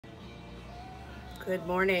Good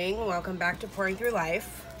morning, welcome back to Pouring Through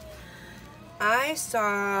Life. I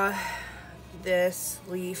saw this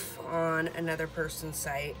leaf on another person's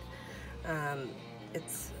site. I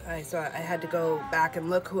had to go back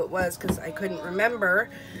and look who it was because I couldn't remember.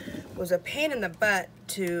 It was a pain in the butt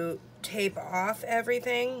to tape off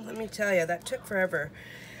everything. Let me tell you, that took forever.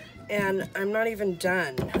 And I'm not even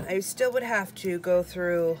done. I still would have to go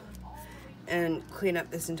through and clean up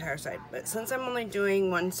this entire side. But since I'm only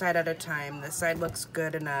doing one side at a time, this side looks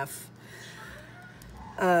good enough.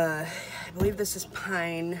 I believe this is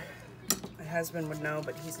pine. My husband would know,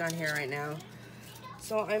 but he's not here right now.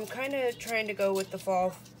 So I'm kind of trying to go with the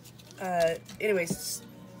fall. Anyways,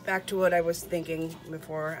 back to what I was thinking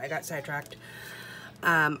before I got sidetracked.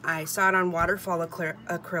 I saw it on Waterfall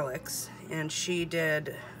Acrylics, and she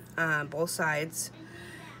did both sides.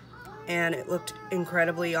 And it looked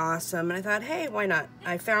incredibly awesome, and I thought, hey, why not?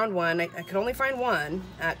 I found one. I could only find one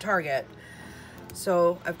at Target,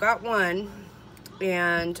 so I've got one,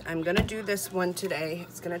 and I'm gonna do this one today.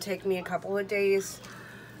 It's gonna take me a couple of days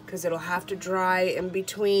because it'll have to dry in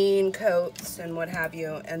between coats and what have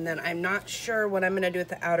you, and then I'm not sure what I'm gonna do with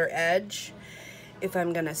the outer edge, if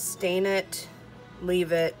I'm gonna stain it,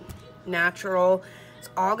 leave it natural. It's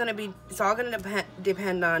all gonna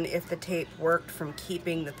depend on if the tape worked from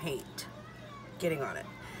keeping the paint getting on it.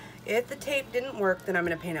 If the tape didn't work, then I'm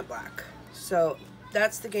gonna paint it black. So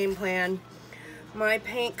that's the game plan. My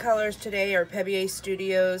paint colors today are Pebeo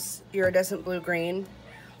Studios Iridescent Blue Green,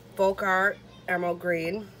 Folk Art Emerald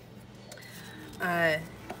Green,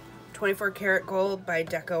 24 Karat Gold by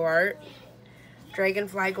Decoart,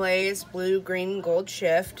 Dragonfly Glaze Blue Green Gold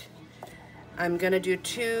Shift. I'm gonna do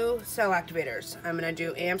 2 cell activators. I'm gonna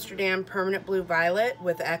do Amsterdam Permanent Blue Violet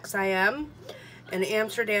with XIM and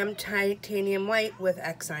Amsterdam Titanium White with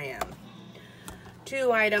XIM.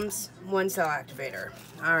 2 items, 1 cell activator.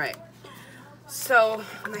 All right. So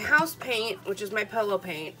my house paint, which is my pillow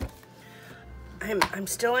paint, I'm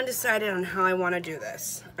still undecided on how I want to do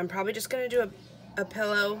this. I'm probably just gonna do a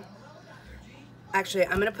pillow. Actually,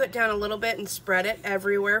 I'm gonna put down a little bit and spread it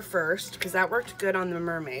everywhere first because that worked good on the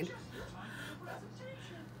mermaid.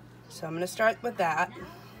 So I'm going to start with that.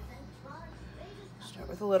 Start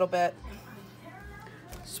with a little bit.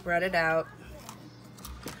 Spread it out.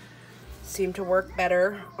 Seemed to work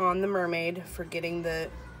better on the mermaid for getting the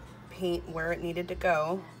paint where it needed to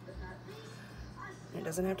go. It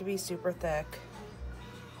doesn't have to be super thick.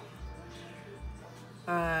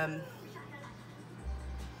 I'm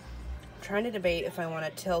trying to debate if I want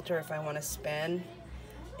to tilt or if I want to spin.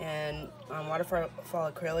 And on Waterfall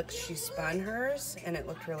Acrylics, she spun hers, and it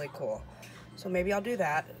looked really cool. So maybe I'll do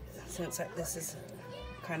that, since this is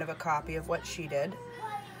kind of a copy of what she did.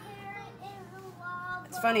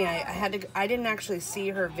 It's funny, I didn't actually see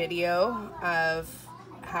her video of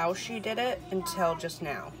how she did it until just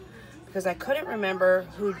now, because I couldn't remember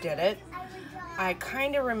who did it. I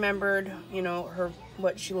kind of remembered, you know,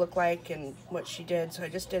 what she looked like and what she did, so I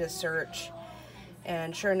just did a search.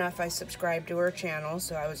 And sure enough, I subscribed to her channel,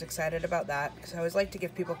 so I was excited about that, because I always like to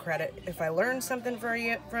give people credit. If I learn something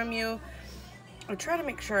from you, I try to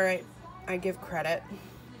make sure I give credit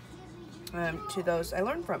to those I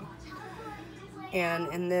learned from. And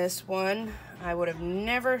in this one, I would have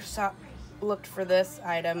never looked for this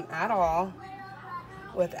item at all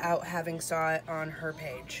without having saw it on her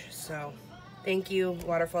page. So thank you,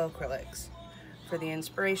 Waterfall Acrylics, for the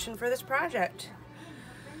inspiration for this project.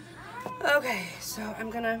 Okay, so I'm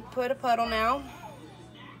gonna put a puddle now.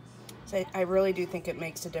 So I really do think it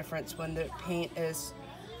makes a difference when the paint is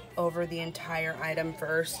over the entire item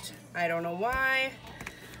first. I don't know why.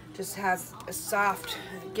 Just has a soft,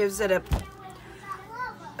 gives it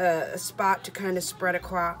a spot to kind of spread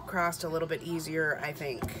across a little bit easier, I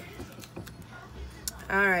think.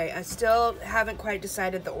 All right, I still haven't quite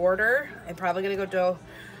decided the order. I'm probably gonna go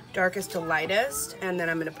darkest to lightest, and then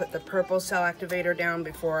I'm going to put the purple cell activator down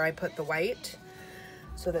before I put the white,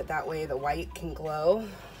 so that way the white can glow.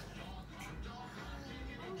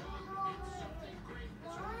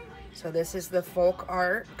 So this is the Folk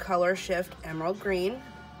Art Color Shift Emerald Green.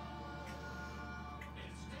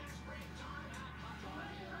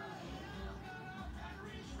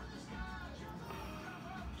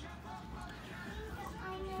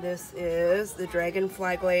 This is the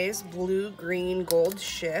Dragonfly Glaze Blue Green Gold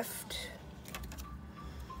Shift.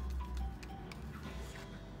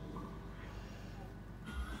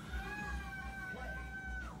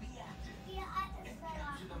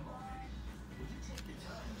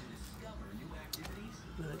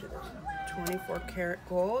 I'm going to do the 24 Karat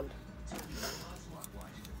Gold.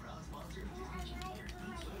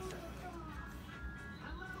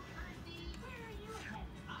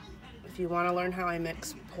 if you want to learn how I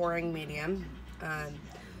mix pouring medium,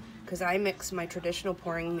 because I mix my traditional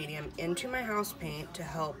pouring medium into my house paint to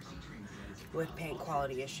help with paint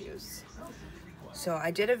quality issues. So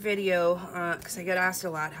I did a video, because I get asked a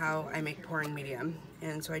lot how I make pouring medium,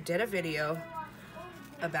 and so I did a video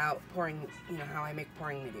about pouring, you know, how I make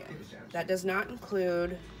pouring medium. That does not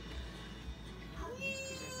include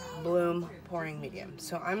bloom pouring medium.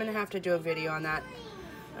 So I'm gonna have to do a video on that.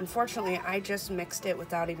 Unfortunately, I just mixed it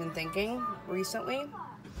without even thinking recently.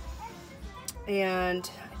 And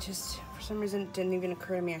it just, for some reason, it didn't even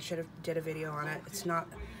occur to me I should have did a video on it. It's not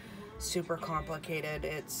super complicated.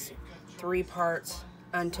 It's 3 parts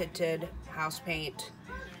untinted house paint,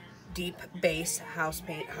 deep base house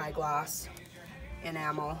paint, high gloss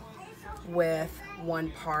enamel with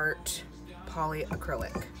 1 part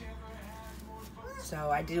polyacryllic. So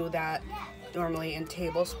I do that normally in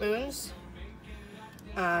tablespoons,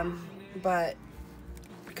 but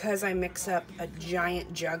because I mix up a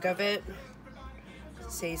giant jug of it,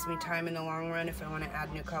 it saves me time in the long run if I want to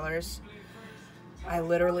add new colors. I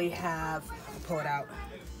literally have, I'll pull it out.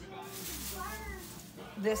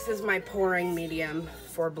 This is my pouring medium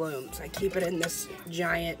for blooms. I keep it in this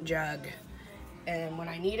giant jug, and when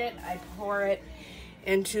I need it, I pour it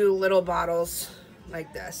into little bottles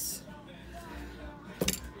like this.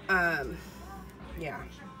 Yeah,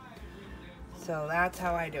 so that's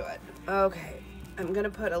how I do it. Okay, I'm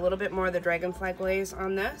gonna put a little bit more of the dragonfly glaze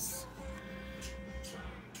on this,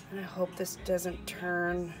 and I hope this doesn't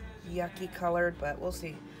turn yucky colored, but we'll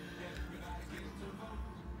see.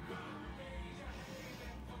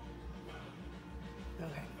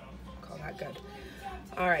 Okay, call that good.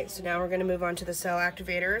 All right, so now we're gonna move on to the cell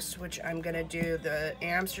activators, which I'm gonna do the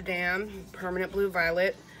Amsterdam Permanent Blue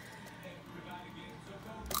Violet.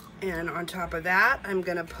 And on top of that, I'm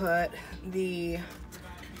gonna put the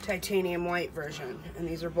titanium white version. And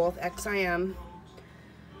these are both XIM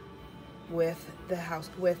with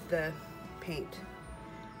the paint.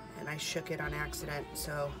 And I shook it on accident,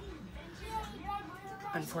 so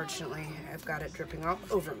unfortunately I've got it dripping all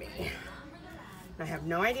over me. And I have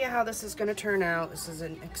no idea how this is gonna turn out. This is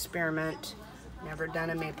an experiment. Never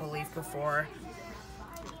done a maple leaf before.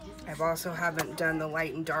 I've also haven't done the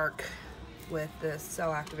light and dark with the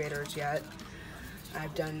cell activators yet.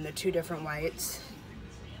 I've done the 2 different whites,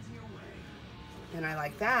 and I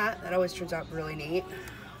like that. That always turns out really neat.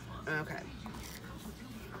 Okay,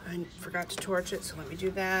 I forgot to torch it, so let me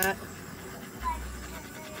do that.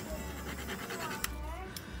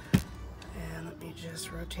 And let me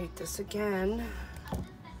just rotate this again.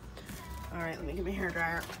 All right, let me get my hair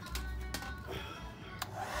dryer.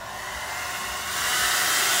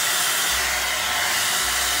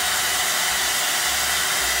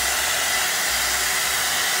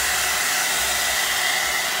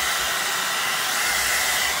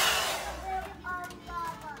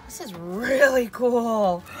 This is really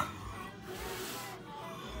cool.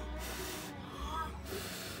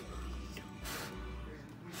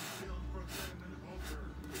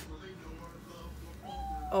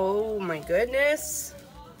 Oh my goodness.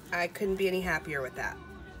 I couldn't be any happier with that.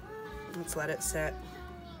 Let's let it sit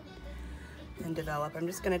and develop. I'm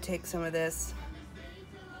just gonna take some of this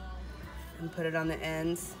and put it on the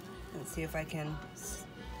ends and see if I can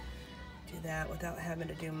do that without having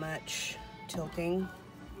to do much tilting.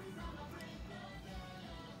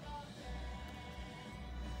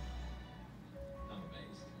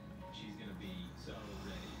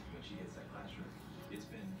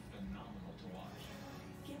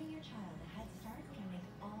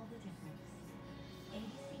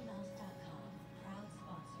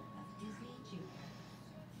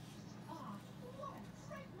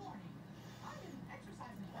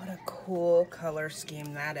 What a cool color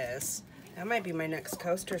scheme that is. That might be my next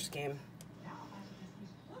coaster scheme.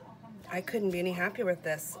 I couldn't be any happier with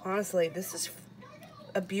this. Honestly, this is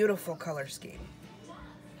a beautiful color scheme.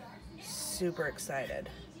 Super excited.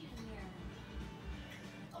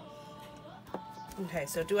 Okay,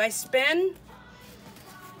 so do I spin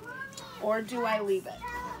or do I leave it?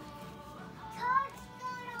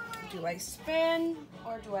 Do I spin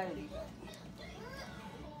or do I leave it?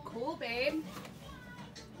 Cool, babe.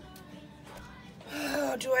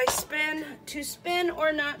 Oh, do I spin? To spin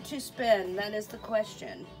or not to spin? That is the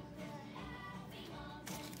question.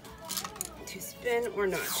 To spin or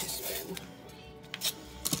not to spin?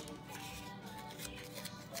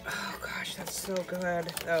 Oh gosh, that's so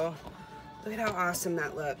good though. Look at how awesome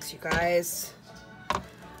that looks, you guys. All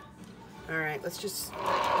right, let's just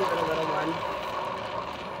give it a little one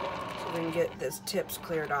so we can get this tips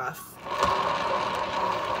cleared off.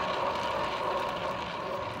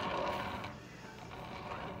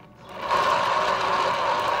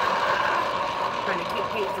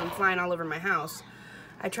 paint from flying all over my house.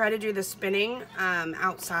 I try to do the spinning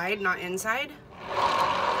outside, not inside.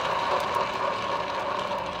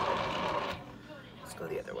 Let's go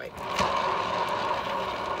the other way.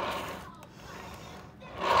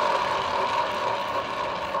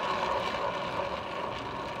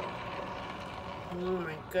 Oh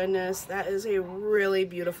my goodness, that is a really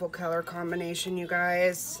beautiful color combination, you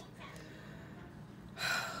guys.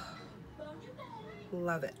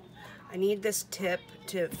 Love it. I need this tip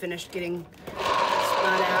to finish getting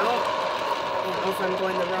spun out. I don't know if I'm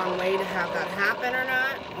going the wrong way to have that happen or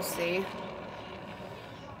not. We'll see.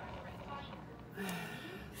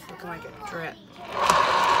 It's looking like a drip.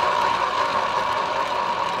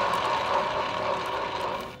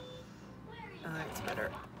 That's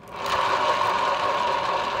better.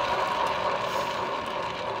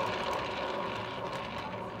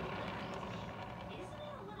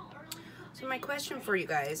 So my question for you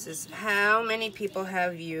guys is, how many people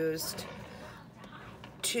have used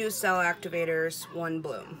 2 cell activators, 1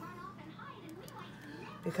 bloom?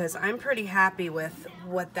 Because I'm pretty happy with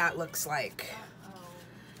what that looks like.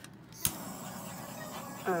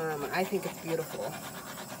 I think it's beautiful.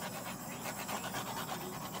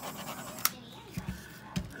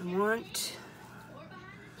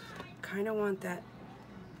 Kind of want that.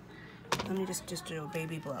 Let me just do a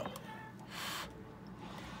baby blow.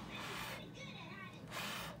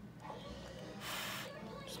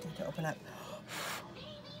 Just need to open up.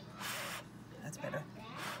 That's better.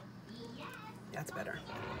 That's better.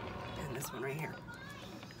 And this one right here.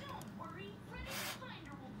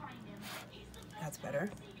 That's better.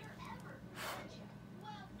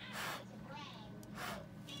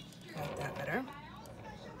 Like that better.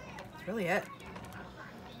 That's really it.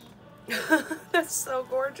 That's so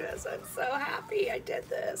gorgeous. I'm so happy I did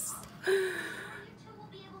this.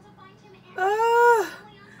 Ah,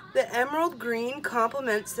 the emerald green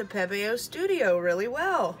complements the Pebeo studio really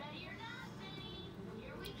well.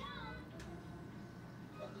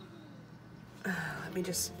 Let me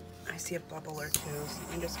just, I see a bubble or two, so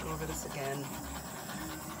let me just go over this again.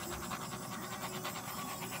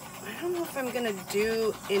 I don't know if I'm gonna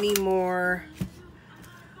do any more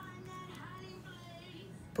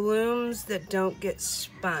blooms that don't get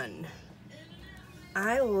spun.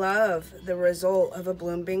 I love the result of a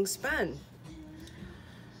bloom being spun.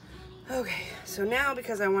 Okay, so now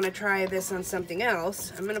because I want to try this on something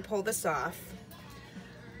else, I'm gonna pull this off.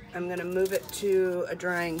 I'm gonna move it to a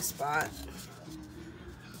drying spot.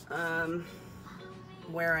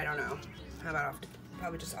 Where, I don't know. How about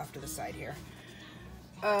probably just off to the side here.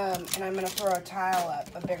 And I'm gonna throw a tile up,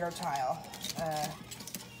 a bigger tile.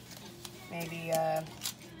 Maybe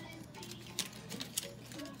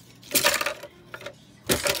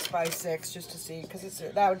 6 by 6, just to see, because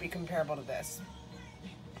that would be comparable to this.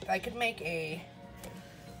 If I could make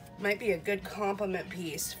might be a good complement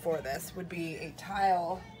piece for this, would be a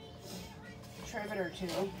tile trivet or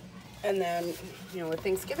 2. And then, you know, with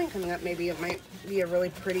Thanksgiving coming up, maybe it might be a really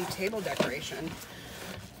pretty table decoration.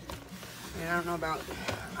 And I don't know about,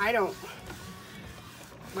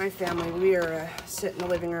 my family, we are a sit in the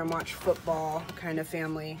living room, watch football kind of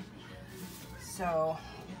family. So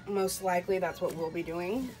most likely that's what we'll be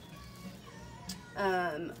doing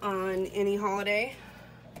on any holiday.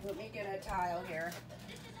 Let me get a tile here.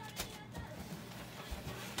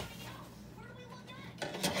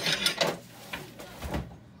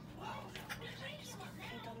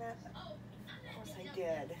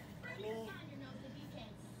 Did.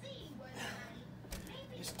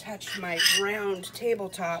 Just touched my round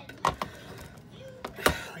tabletop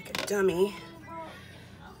like a dummy.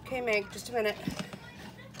 Okay, Meg, just a minute.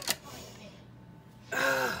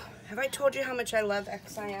 Have I told you how much I love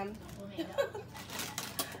XIM?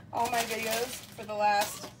 All my videos for the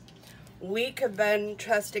last week have been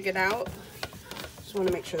testing it out. Just want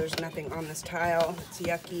to make sure there's nothing on this tile. It's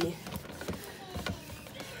yucky.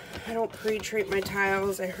 I don't pre-treat my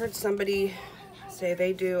tiles. I heard somebody say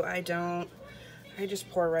they do. I don't. I just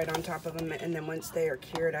pour right on top of them, and then once they are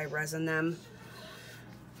cured, I resin them.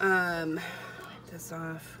 This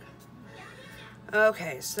off.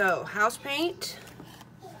 Okay, so house paint.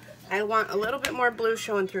 I want a little bit more blue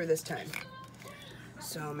showing through this time.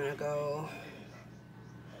 So I'm gonna go.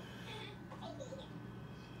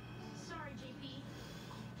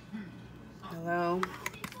 Hello.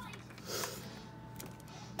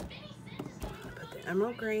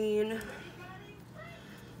 Emerald green.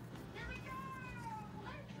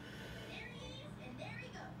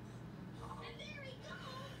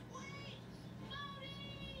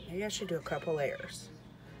 Maybe I should do a couple layers.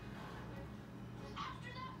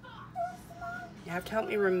 You have to help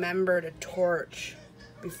me remember to torch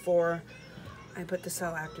before I put the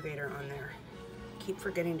cell activator on there. Keep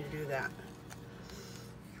forgetting to do that.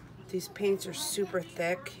 These paints are super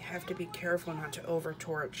thick. You have to be careful not to over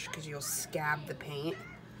torch because you'll scab the paint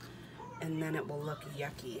and then it will look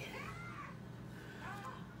yucky.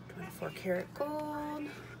 24 karat gold.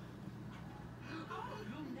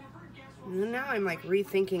 And now I'm like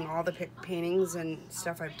rethinking all the paintings and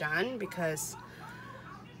stuff I've done because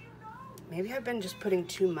maybe I've been just putting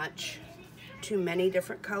too many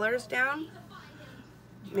different colors down.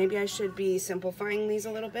 Maybe I should be simplifying these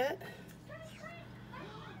a little bit.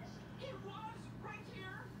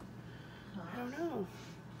 I don't know.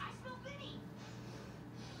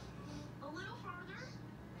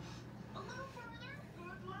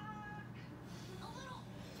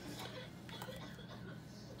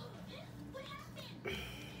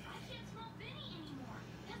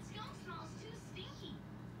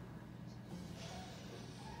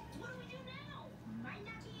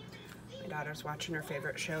 My daughter's watching her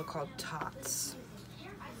favorite show called Tots.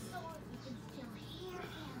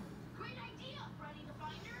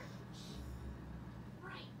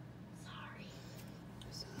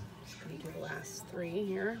 So I'm just going to do the last 3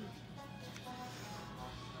 here.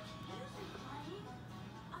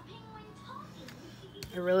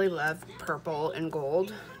 I really love purple and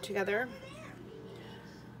gold together.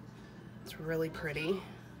 It's really pretty.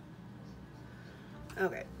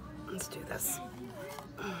 Okay, let's do this.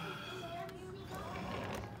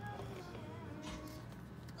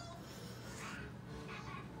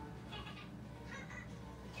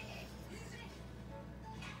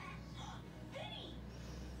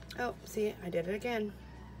 Oh, see, I did it again.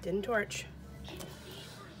 Didn't torch.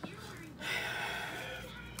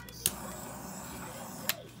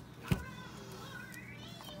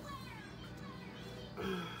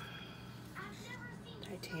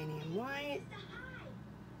 Titanium white.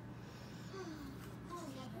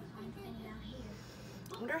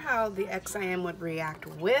 I wonder how the XIM would react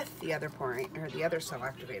with the other pouring, or the other cell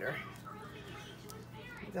activator.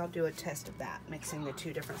 Maybe I'll do a test of that, mixing the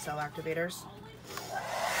 2 different cell activators.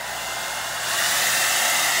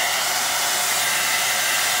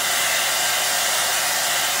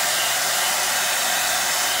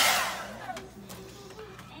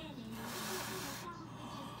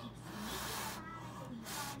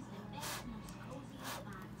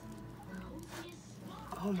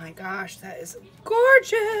 Oh my gosh, that is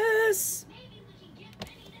gorgeous!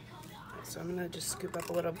 So I'm gonna just scoop up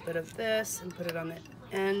a little bit of this and put it on the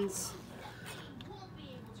ends.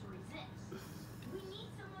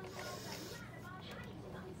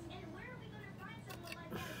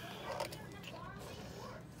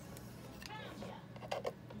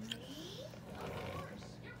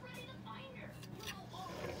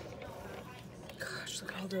 Gosh,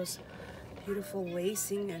 look at all those beautiful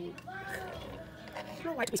lacing and... I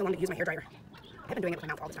don't know why it took me so long to use my hairdryer. I've been doing it with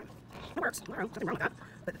my mouth all this time. It works. Nothing wrong with that.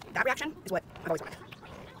 But that reaction is what I've always wanted.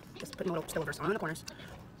 Just putting little spillovers on in the corners.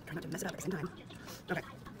 Try not to mess it up at the same time. Okay,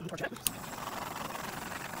 I'm gonna torch it. Look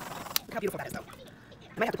how beautiful that is, though.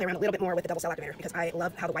 I might have to play around a little bit more with the double cell activator because I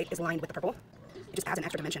love how the white is lined with the purple. It just adds an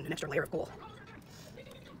extra dimension, an extra layer of gold.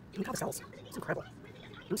 Look at all the cells. It's incredible.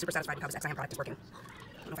 I'm super satisfied with how this XIM product is working.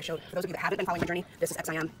 I don't know if I showed. For those of you that haven't been following my journey, this is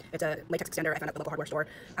XIM. It's a latex extender I found at the local hardware store.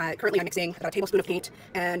 Currently I'm mixing about a tablespoon of paint,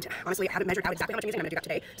 and honestly I haven't measured out exactly how much I'm using. I'm going to do that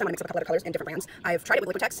today. So I'm going to mix up a couple other colors in different brands. I've tried it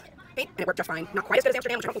with Liquitex paint, and it worked just fine. Not quite as good as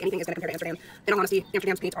Amsterdam, which I don't think anything is going to compare to Amsterdam. In all honesty,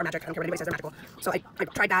 Amsterdam's paints are magic. I don't care what anybody says, they're magical. So I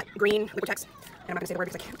tried that green Liquitex, and I'm not going to say the word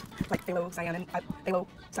because I can't. It's like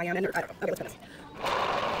phthalo-cyanin, or I don't know. Okay, let's put this.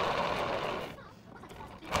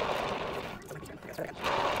 Let's start again.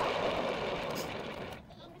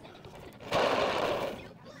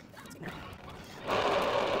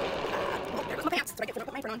 That's what I get for not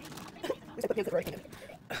putting my apron on. At least I put pants that were already painted.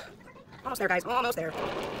 Almost there, guys. Almost there. I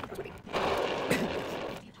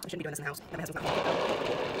shouldn't be doing this in the house. My husband's not home.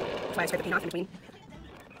 That's why I scrape the paint off in between.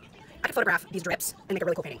 I could photograph these drips and make a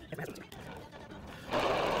really cool painting if my husband's here.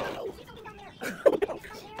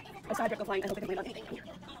 I saw a drip go flying. I hope I didn't land on anything down here.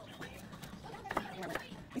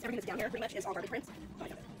 At least everything that's down here pretty much is all garbage prints. Oh my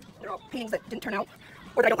God. They're all paintings that didn't turn out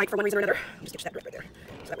or that I don't like for one reason or another. I'll just get that drip right there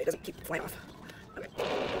so that way it doesn't keep flying off. Okay.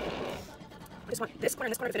 I just want this corner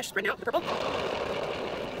and this corner to finish right now, the purple.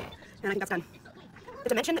 And I think that's done. The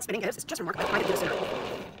dimension that spinning gives is just remarkable. I didn't do this sooner.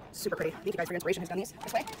 Super pretty. Thank you guys for your inspiration who's done these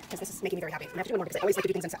this way, because this is making me very happy. I'm going to have to do more because I always like to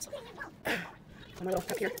do things in sets. On my little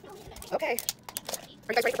cup here. Okay. Are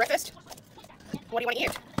you guys ready for breakfast? What do you want to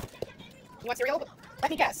eat? You want cereal? Let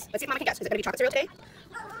me guess. Let's see if Mama can guess. Is it going to be chocolate cereal today?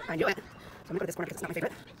 I knew it. So I'm going to go to this corner because it's not my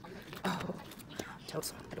favorite. Oh.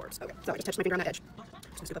 Totes. Adorbs. Okay. So I just touched my finger on that edge. Just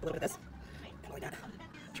going to scoop up a little bit of this. Kind of like that.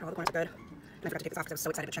 Make sure all the corners are good. And I forgot to take this off because I was so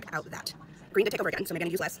excited to check out that green did take over again, so maybe I'm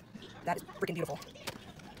gonna use less. That is freaking beautiful.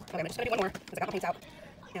 Okay, I'm just gonna do one more because I got my paints out,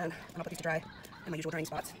 and I'm gonna put these to dry in my usual drying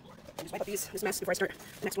spots. And just wipe up this mess before I start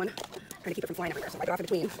the next one, trying to keep it from flying everywhere. So wipe it off in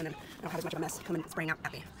between, and then I don't have as much of a mess coming spraying out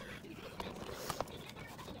at me.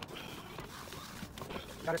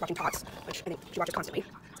 Daughter's watching Tots, which I think she watches constantly. Is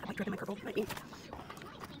that white drip in my purple? Might be.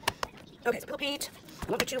 Okay, so pillow paint. I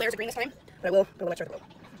won't do 2 layers of green this time, but I will go a little extra of the blue.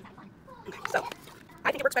 Okay, so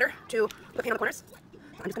I think it works better to put paint on the corners. So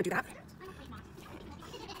I'm just going to do that.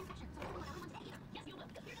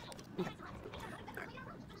 Okay.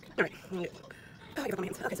 Alright. Alright. Oh, I give up on my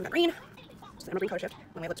hands. Okay, so we got green. So I'm a green color shift.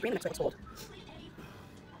 One way it looks green, the next way it looks gold.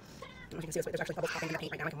 As you can see, there's actually bubbles popping in the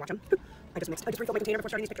paint right now. I can watch them. I just refilled my container before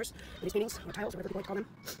starting these pictures, or these paintings, or tiles, or whatever people like to call them.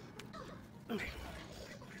 Okay.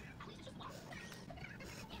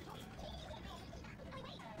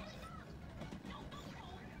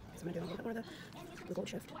 So I'm going to do a little bit more of the gold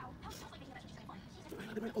shift. A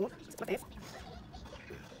little bit more gold. That's my fave.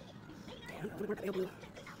 And a little bit more Pebeo blue.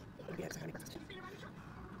 That'll be it, because I gotta make breakfast.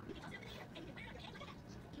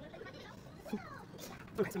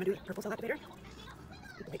 Okay, so I'm going to do purple cell activator.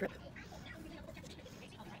 White drip.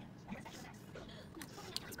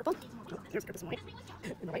 It's purple. Oh, there's purple, some white.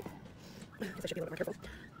 And the white. I guess I should be a little bit more careful.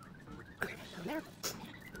 Okay, down there.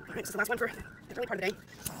 Alright, this is the last one for the early part of the day.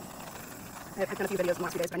 I've done a few videos in the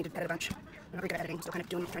last few days, but I need to edit a bunch. I'm not very good at editing, still kind of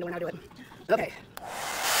trying to learn how to do it. Okay.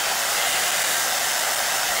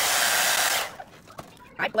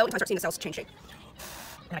 I blow until I start seeing the cells change shape.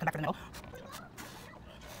 Then I come back for the middle.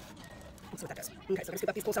 Let's see what that does. Okay, so I'm going to scoop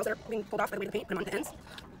up these cool cells that are being pulled off by the weight of the paint, put them on the ends.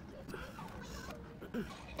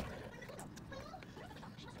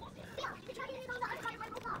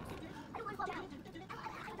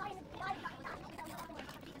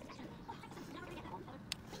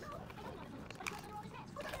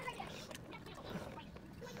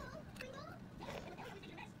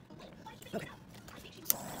 Okay.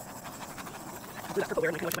 I'll do that purple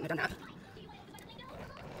weird, and I kind of wish I wouldn't have done that.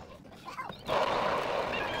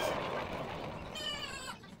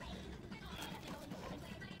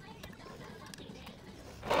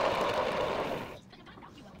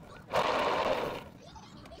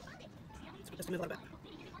 So just move a little bit.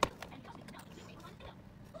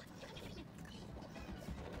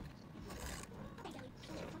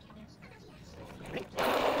 Right.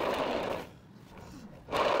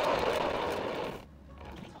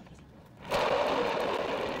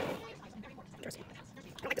 Interesting.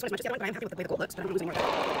 I don't like this one as much as the other one, but I'm happy with the way the gold looks, but I'm losing more of that.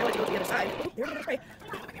 I want to go to the other side. Ooh, there's another spray.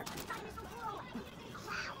 Up here.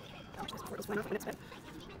 Watch this before it goes flying off when it's spent.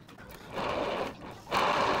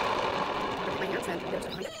 My hands and there's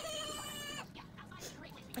stuff behind it.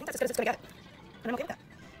 I think that's as good as it's going to get. And I'm okay with that.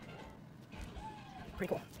 Pretty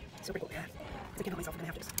cool. So pretty cool. Yeah. I can't help myself, I'm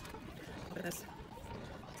going to have to just a little bit of this. See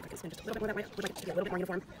if I can spin just a little bit more that way. Would like it to be a little bit more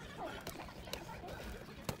uniform.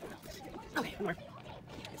 Okay, one more.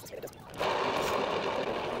 Is this way that does? Is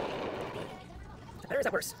that better or is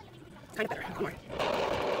that worse? Kind of better. One more.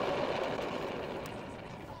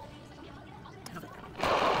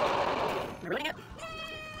 Am I ruining it?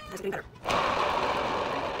 Or is it getting better?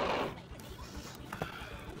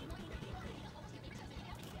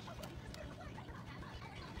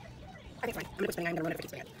 I think it's fine. I'm going to keep spinning. I'm going to run it if I keep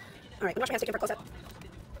spinning it. Alright, wash my hands, take care for a close-up.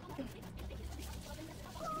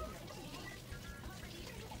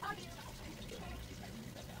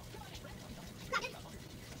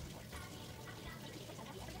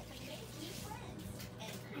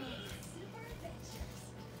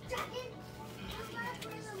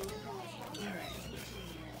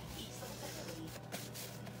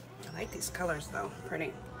 I like these colors though,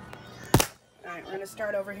 pretty. Alright, we're going to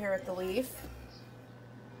start over here at the leaf.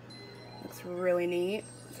 Looks really neat.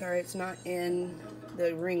 Sorry it's not in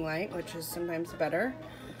the ring light, which is sometimes better.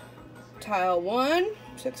 Tile 1,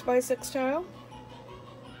 6x6 tile.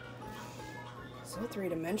 So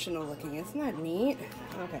three-dimensional looking, isn't that neat?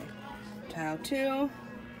 Okay, tile 2.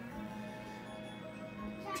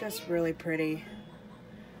 Just really pretty.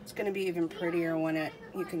 It's going to be even prettier when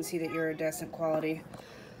you can see the iridescent quality.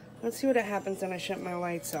 Let's see what happens when I shut my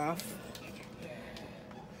lights off.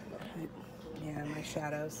 Yeah, my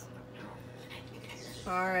shadows.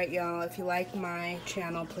 Alright y'all, if you like my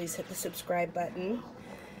channel, please hit the subscribe button.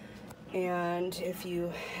 And if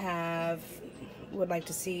you would like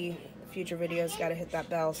to see future videos, gotta hit that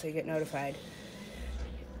bell so you get notified.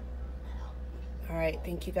 Alright,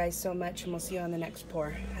 thank you guys so much, and we'll see you on the next pour.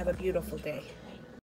 Have a beautiful day.